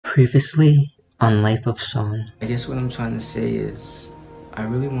Previously on Life of Shawn. I guess what I'm trying to say is, I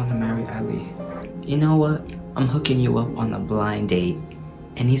really want to marry Ali. You know what? I'm hooking you up on a blind date,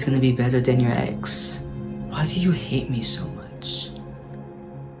 and he's gonna be better than your ex. Why do you hate me so much?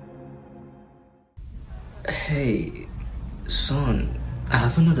 Hey, Shawn, I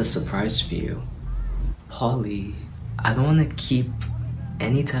have another surprise for you. Paulie, I don't want to keep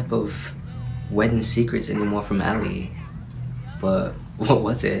any type of wedding secrets anymore from Ali. But what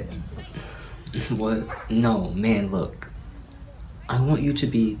was it? What? No, man, look. I want you to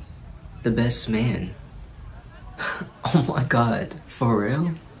be the best man. Oh my god, for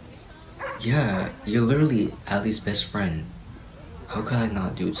real? Yeah, you're literally Ali's best friend. How could I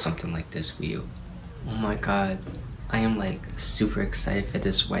not do something like this for you? Oh my god, I am like super excited for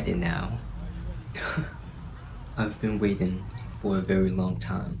this wedding now. I've been waiting for a very long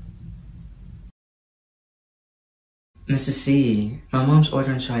time. Mrs. C, my mom's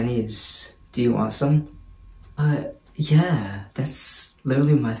ordering Chinese. Do you want some? Yeah, that's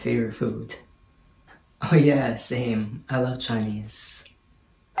literally my favorite food. Oh yeah, same. I love Chinese.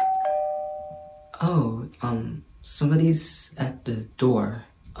 Oh, somebody's at the door.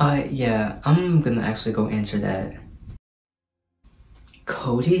 Yeah, I'm gonna actually go answer that.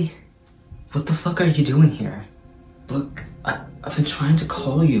 Cody? What the fuck are you doing here? Look, I've been trying to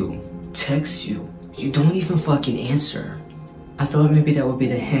call you, text you. You don't even fucking answer. I thought maybe that would be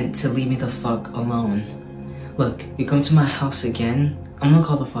the hint to leave me the fuck alone. Look, you come to my house again, I'm gonna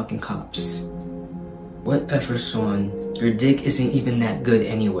call the fucking cops. Whatever, Shawn. Your dick isn't even that good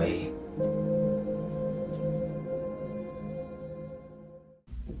anyway.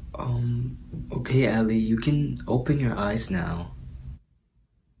 Okay, Ali, you can open your eyes now.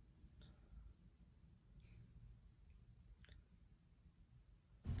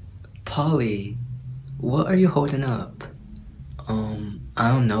 Paulie, what are you holding up? I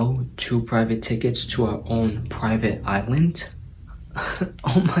don't know, 2 private tickets to our own private island?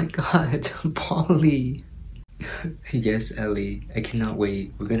 Oh my god, Paulie. Yes, Ellie, I cannot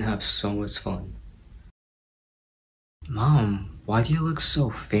wait. We're gonna have so much fun. Mom, why do you look so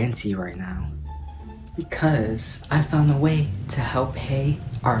fancy right now? Because I found a way to help pay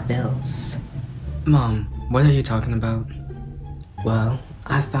our bills. Mom, what are you talking about? Well,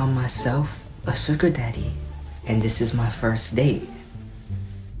 I found myself a sugar daddy, and this is my first date.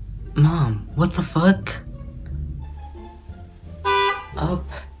 Mom, what the fuck? Oh,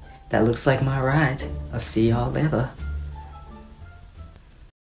 that looks like my ride. I'll see y'all later.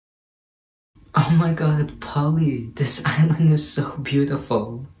 Oh my god, Paulie, this island is so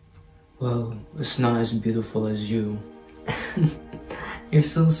beautiful. Well, it's not as beautiful as you. You're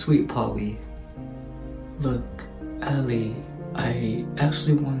so sweet, Paulie. Look, Ali, I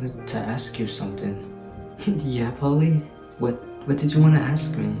actually wanted to ask you something. Yeah, Paulie? What did you want to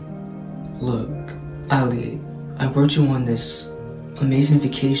ask me? Look, Ali, I brought you on this amazing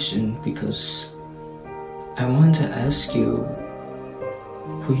vacation because I wanted to ask you,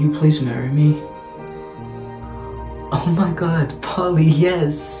 will you please marry me? Oh my god, Paulie,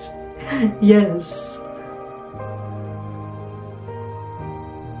 yes! Yes!